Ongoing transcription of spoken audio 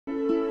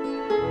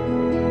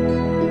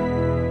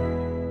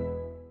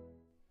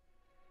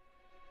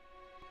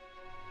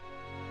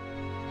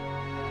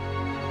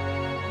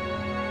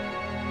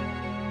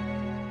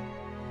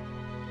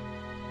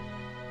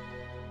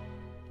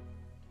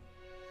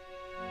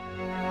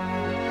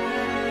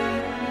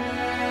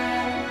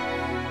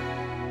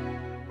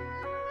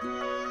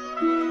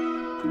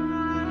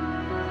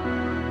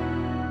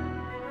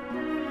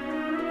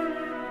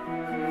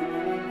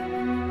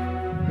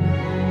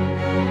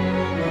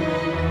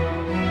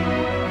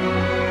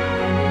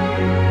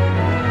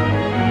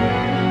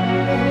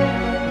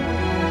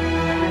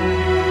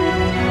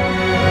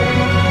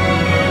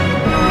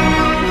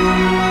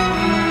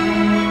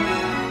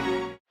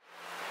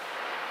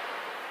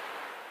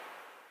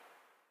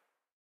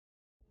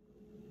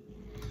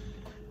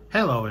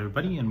Hello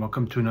everybody and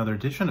welcome to another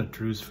edition of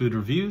Drew's Food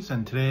Reviews,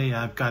 and today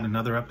I've got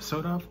another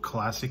episode of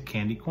Classic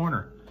Candy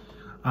Corner.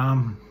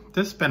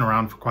 This has been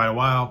around for quite a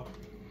while.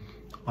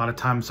 A lot of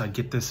times I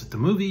get this at the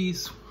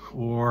movies,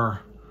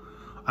 or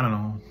I don't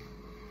know,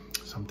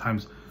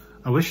 sometimes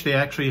I wish they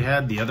actually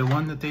had the other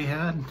one that they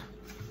had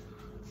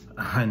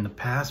in the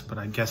past, but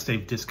I guess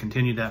they've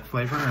discontinued that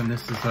flavor, and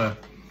this is a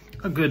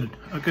good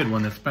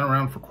one that's been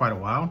around for quite a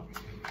while.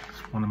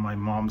 It's one of my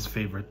mom's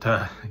favorite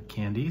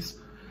candies.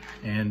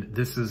 And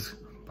this is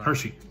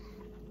Hershey.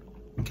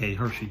 Okay,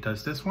 Hershey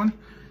does this one.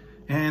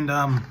 And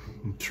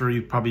I'm sure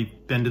you've probably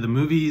been to the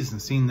movies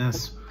and seen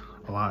this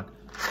a lot.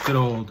 It's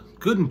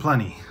good and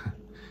plenty.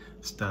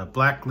 It's the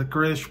black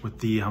licorice with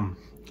the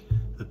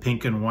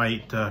pink and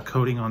white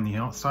coating on the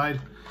outside.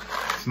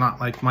 It's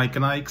not like Mike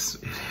and Ike's.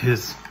 It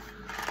is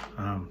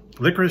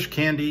licorice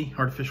candy,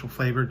 artificial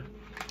flavored.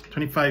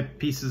 25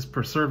 pieces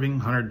per serving,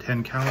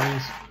 110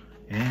 calories.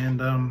 And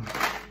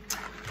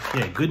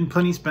yeah, Good and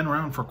Plenty's been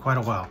around for quite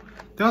a while.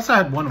 They also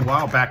had one a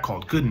while back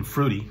called Good and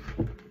Fruity,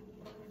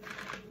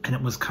 and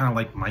it was kind of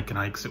like Mike and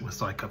Ike's. It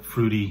was like a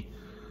fruity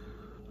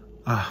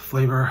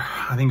flavor.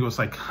 I think it was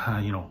like,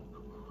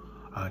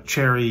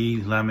 cherry,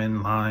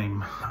 lemon,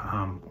 lime,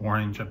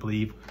 orange, I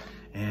believe.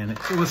 And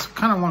it was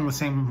kind of along the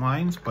same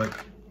lines, but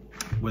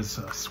it was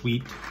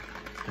sweet.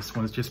 This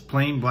one's just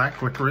plain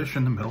black licorice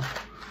in the middle.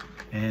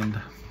 And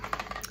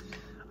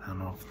I don't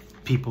know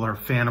if people are a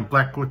fan of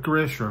black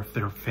licorice or if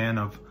they're a fan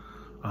of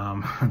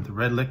the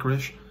red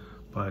licorice,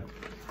 but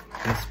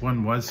this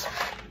one was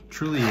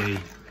truly a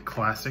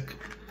classic,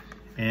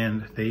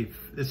 and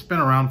it's been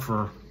around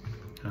for,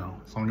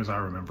 as long as I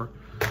remember.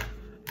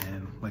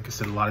 And like I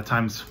said, a lot of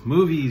times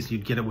movies,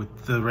 you'd get it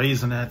with the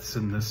Raisinets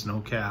and the Snow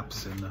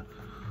Caps and the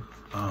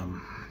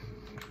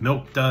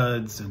Milk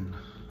Duds and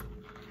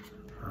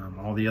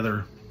all the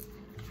other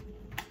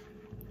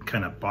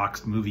kind of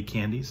boxed movie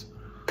candies.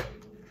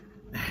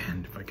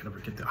 And if I could ever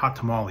get the Hot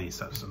Tamales,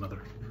 that's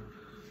another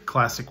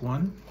classic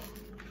one.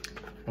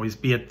 Always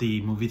be at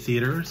the movie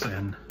theaters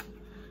and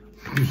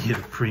get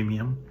a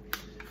premium.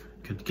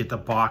 Could get the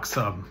box.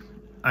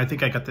 I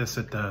think I got this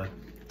at the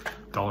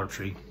Dollar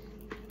Tree.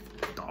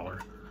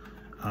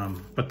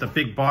 But the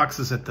big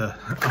boxes at the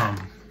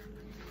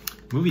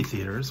movie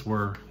theaters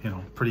were,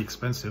 pretty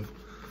expensive.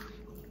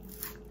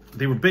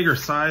 They were bigger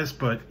size,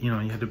 but you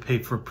had to pay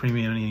for a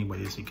premium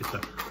anyways. You get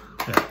the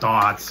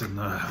dots and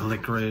the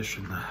licorice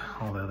and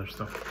all the other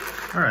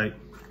stuff. All right.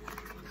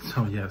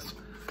 So yes,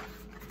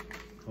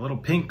 a little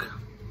pink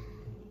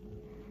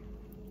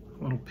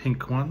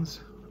ones.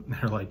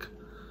 They're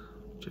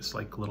just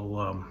like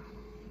little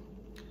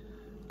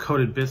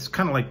coated bits,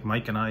 kind of like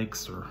Mike and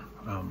Ike's, or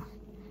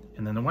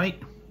and then the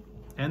white,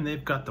 and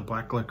they've got the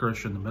black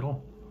licorice in the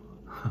middle.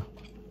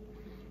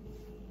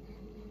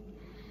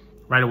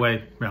 Right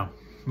away,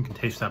 you can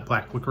taste that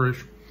black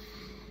licorice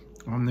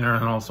on there,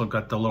 and also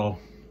got the little,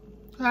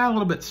 a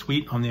little bit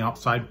sweet on the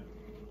outside.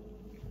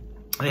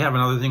 They have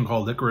another thing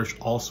called licorice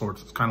all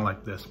sorts. It's kind of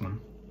like this one.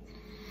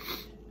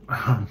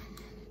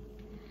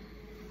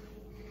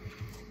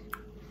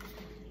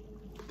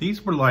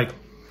 These were like,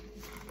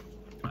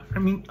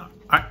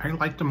 I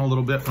liked them a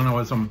little bit when I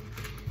was a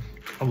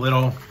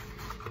little.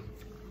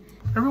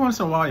 Every once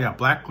in a while, yeah,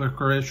 black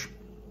licorice,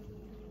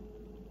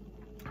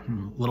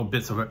 little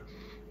bits of it.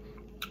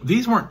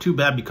 These weren't too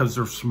bad because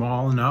they're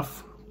small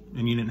enough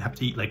and you didn't have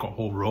to eat like a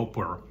whole rope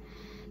or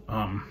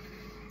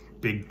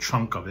big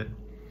chunk of it.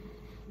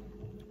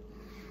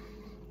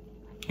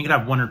 You could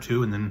have one or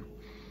two and then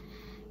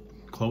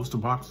close the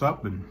box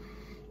up and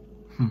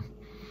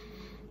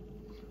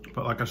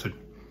but like I said,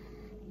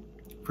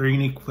 very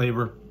unique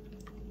flavor.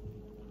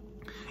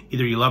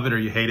 Either you love it or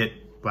you hate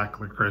it. Black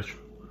licorice.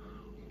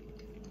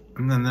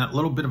 And then that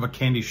little bit of a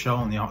candy shell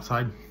on the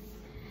outside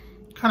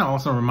kind of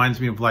also reminds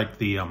me of like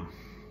the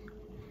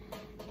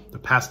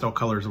pastel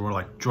colors were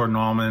like Jordan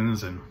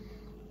almonds and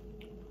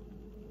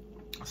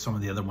some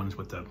of the other ones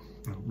with the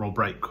real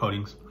bright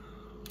coatings.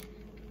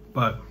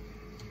 But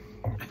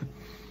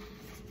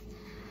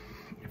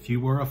if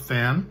you were a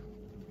fan,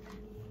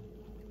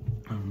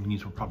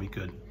 these were probably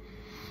good.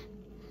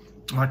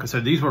 Like I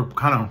said, these were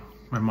kind of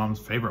my mom's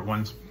favorite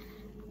ones.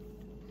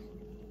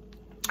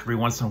 Every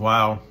once in a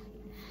while,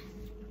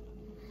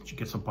 she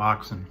gets a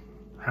box and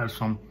has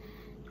some.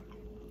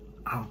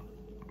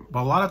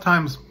 But a lot of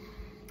times,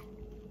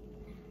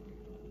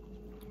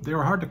 they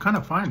were hard to kind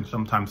of find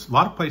sometimes. A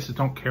lot of places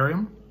don't carry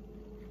them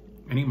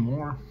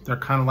anymore. They're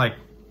kind of like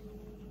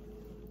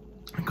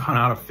gone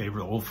out of favor,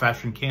 the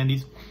old-fashioned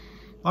candies.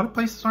 A lot of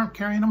places aren't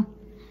carrying them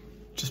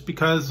just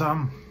because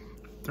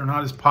they're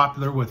not as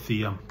popular with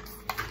the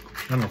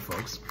younger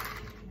folks.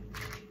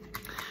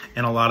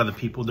 And a lot of the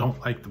people don't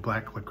like the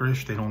black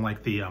licorice. They don't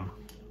like the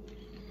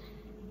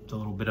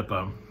little bit of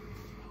a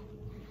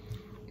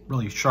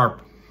really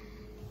sharp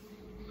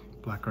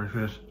black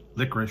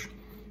licorice.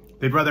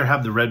 They'd rather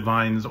have the red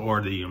vines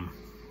or the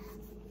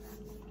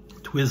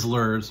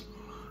Twizzlers.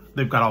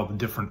 They've got all the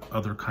different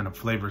other kind of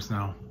flavors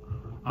now.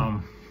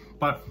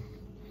 But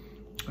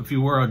if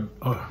you were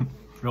a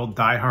real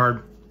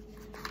diehard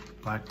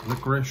black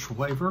licorice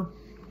flavor.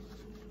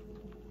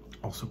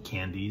 Also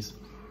candies.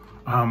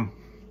 Yeah,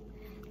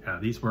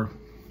 these were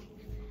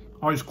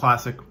always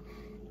classic.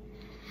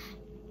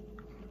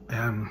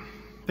 And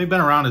they've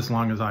been around as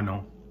long as I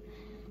know.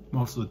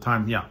 Most of the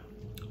time, yeah.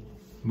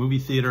 Movie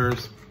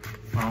theaters.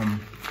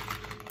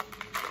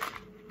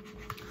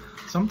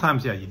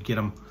 Sometimes, yeah, you'd get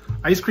them.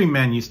 Ice Cream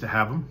Man used to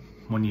have them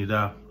when you'd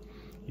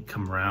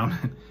come around.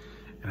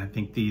 And I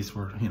think these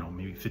were, you know,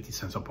 maybe 50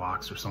 cents a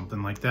box or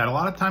something like that. A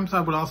lot of times I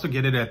would also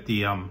get it at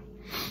the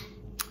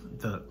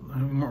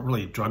weren't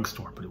really a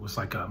drugstore, but it was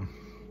like,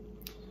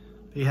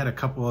 they had a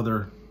couple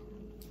other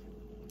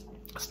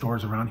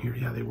stores around here.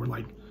 Yeah, they were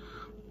like,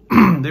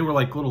 they were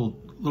like little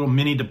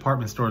mini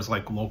department stores,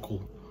 like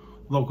local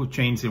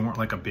chains. They weren't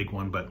like a big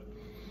one, but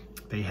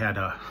they had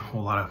a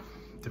whole lot of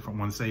different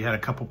ones. They had a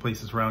couple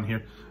places around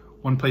here.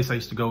 One place I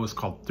used to go was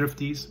called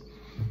Thrifty's.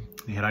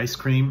 They had ice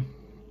cream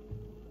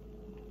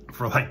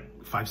for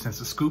like 5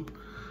 cents a scoop.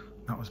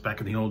 That was back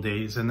in the old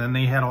days. And then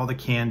they had all the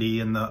candy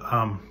and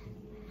the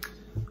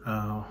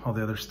all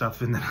the other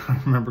stuff. And then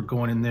I remember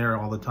going in there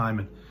all the time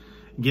and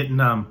getting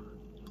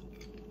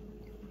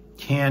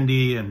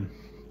candy, and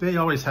they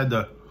always had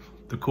the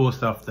cool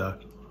stuff, the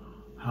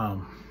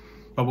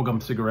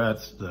bubblegum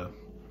cigarettes, the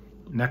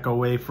Necco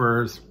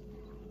wafers,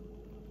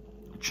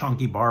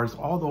 chunky bars,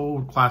 all the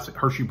old classic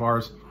Hershey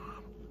bars,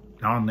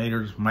 John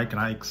Later's, Mike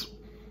and Ike's,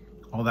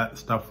 all that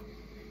stuff.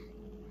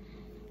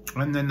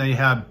 And then they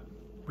had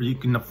where you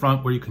can, the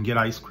front where you can get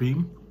ice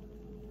cream,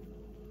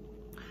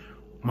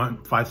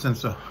 5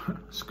 cents a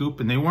scoop,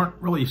 and they weren't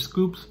really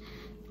scoops.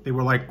 They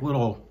were like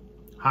little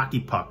hockey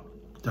puck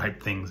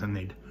type things, and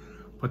they'd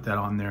put that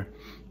on there.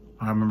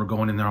 I remember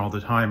going in there all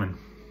the time, and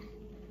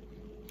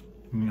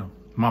you know,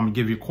 Mom would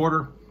give you a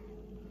quarter.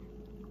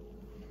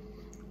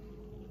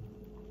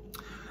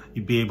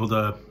 You'd be able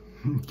to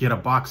get a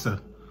box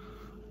of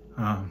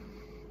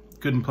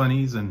Good and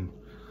Plenty's and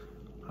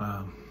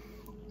a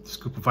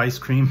scoop of ice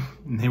cream,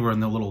 and they were in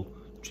the little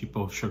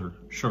cheapo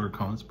sugar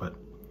cones. But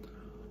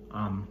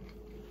and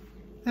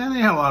they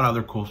had a lot of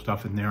other cool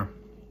stuff in there,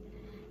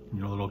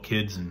 you know, little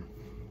kids. And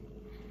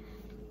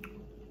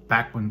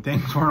back when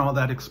things weren't all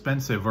that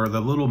expensive, or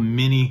the little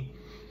mini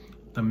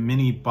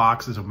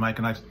boxes of Mike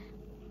and Ike's.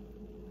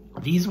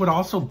 These would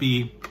also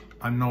be,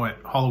 I know, at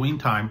Halloween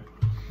time,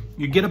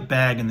 you get a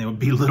bag and there would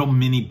be little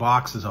mini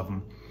boxes of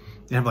them.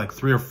 They have like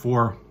 3 or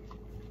 4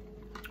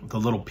 of the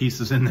little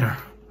pieces in there.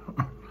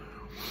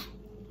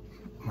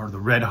 Or the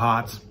Red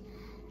Hots,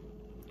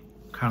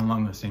 kind of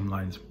along the same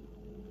lines.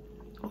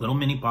 Little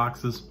mini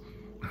boxes.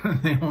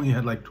 They only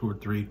had like 2 or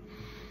 3.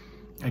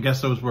 I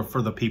guess those were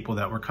for the people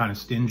that were kind of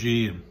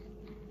stingy and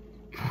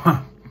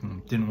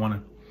didn't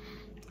want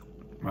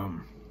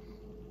to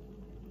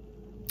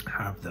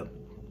have the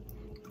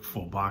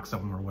full box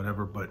of them or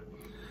whatever. But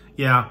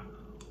yeah,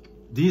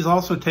 these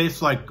also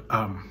taste like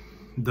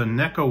the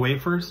Necco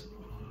wafers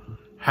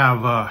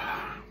have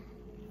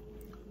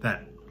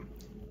that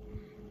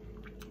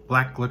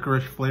black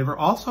licorice flavor.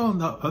 Also,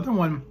 the other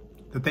one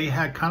that they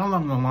had kind of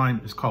along the line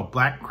is called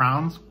Black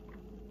Crowns.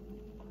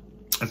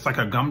 It's like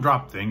a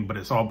gumdrop thing, but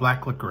it's all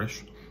black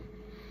licorice.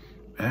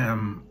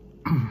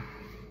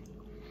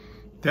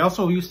 They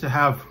also used to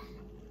have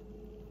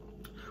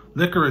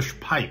licorice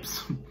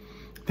pipes.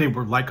 They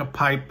were like a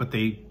pipe, but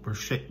they were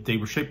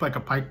shaped like a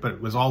pipe, but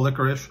it was all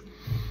licorice.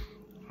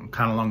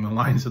 Kind of along the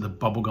lines of the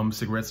bubblegum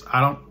cigarettes.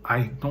 I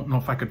don't know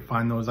if I could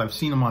find those. I've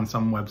seen them on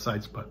some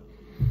websites, but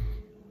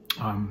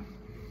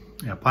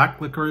yeah, black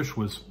licorice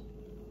was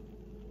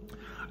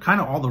kind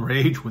of all the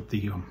rage with the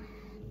you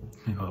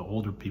know, the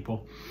older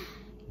people.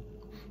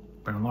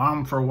 Been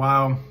around for a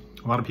while.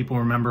 A lot of people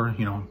remember,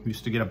 you know,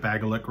 used to get a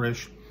bag of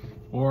licorice,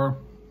 or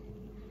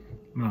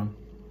you know,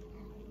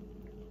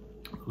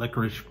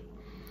 licorice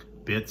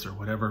bits or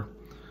whatever.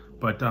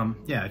 But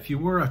yeah, if you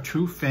were a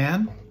true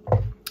fan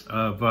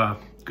of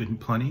Good and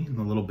Plenty and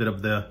a little bit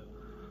of the,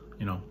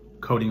 you know,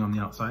 coating on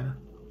the outside,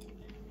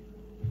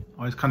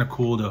 always kind of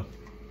cool to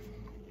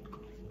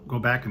go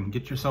back and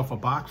get yourself a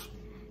box.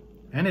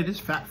 And it is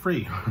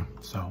fat-free.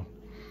 So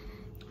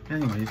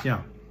anyways,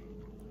 yeah,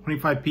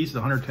 25 pieces,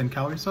 110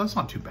 calories, so that's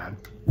not too bad.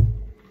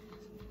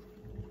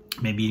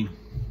 Maybe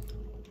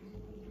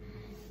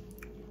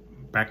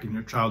back in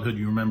your childhood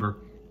you remember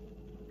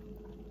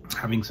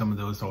having some of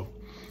those old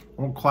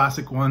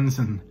classic ones,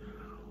 and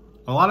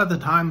a lot of the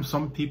time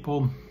some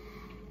people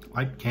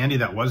like candy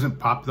that wasn't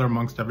popular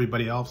amongst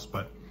everybody else,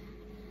 but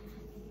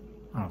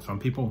I don't know, some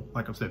people,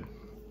 like I said,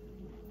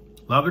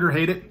 love it or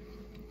hate it.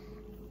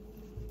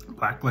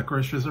 Black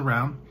licorice is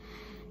around,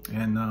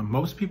 and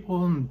most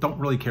people don't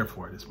really care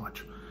for it as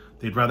much.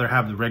 They'd rather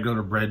have the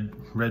regular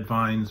red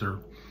vines or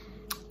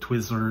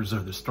Twizzlers or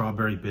the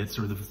strawberry bits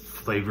or the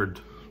flavored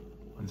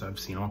ones. I've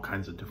seen all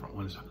kinds of different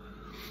ones.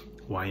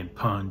 Hawaiian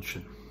Punch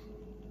and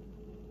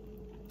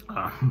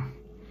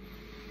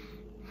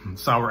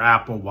sour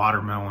apple,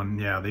 watermelon.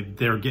 Yeah,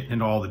 they're getting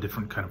into all the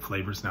different kind of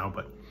flavors now.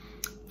 But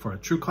for a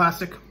true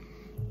classic,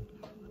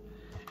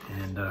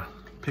 and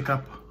pick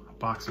up a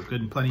box of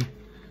Good and Plenty.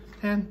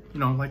 And, you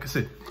know, like I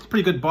said, it's a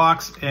pretty good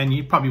box, and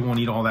you probably won't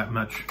eat all that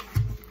much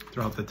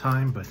throughout the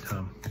time, but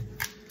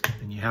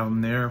and you have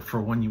them there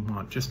for when you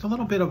want. Just a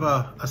little bit of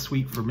a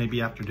sweet for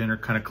maybe after dinner,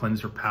 kind of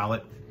cleanse your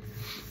palate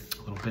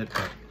a little bit,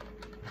 but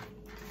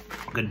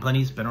Good and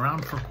Plenty's been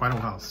around for quite a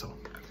while, so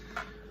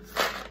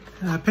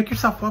pick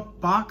yourself up a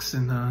box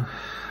and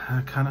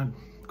kind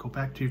of go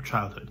back to your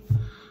childhood.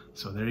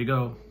 So there you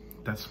go.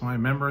 That's my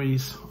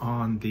memories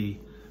on the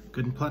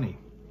Good and Plenty.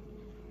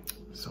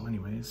 So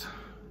anyways,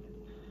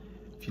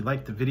 if you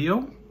liked the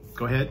video,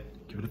 go ahead,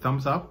 give it a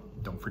thumbs up.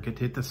 Don't forget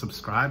to hit the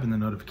subscribe and the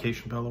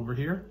notification bell over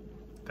here.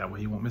 That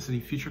way you won't miss any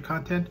future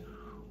content.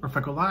 Or if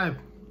I go live,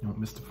 you won't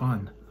miss the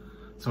fun.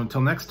 So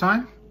until next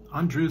time,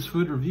 on Drew's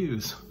Food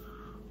Reviews,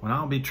 when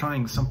I'll be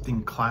trying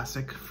something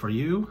classic for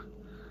you,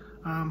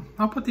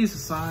 I'll put these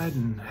aside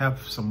and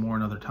have some more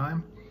another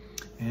time.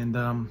 And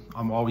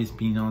I'm always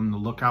being on the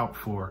lookout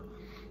for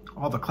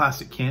all the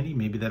classic candy,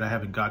 maybe that I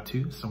haven't got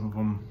to. Some of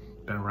them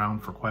been around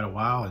for quite a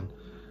while and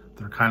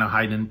they're kind of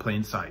hiding in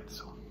plain sight.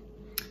 So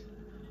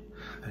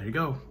there you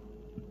go.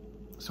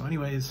 So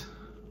anyways,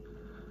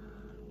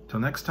 till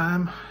next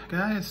time,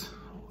 guys,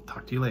 I'll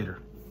talk to you later.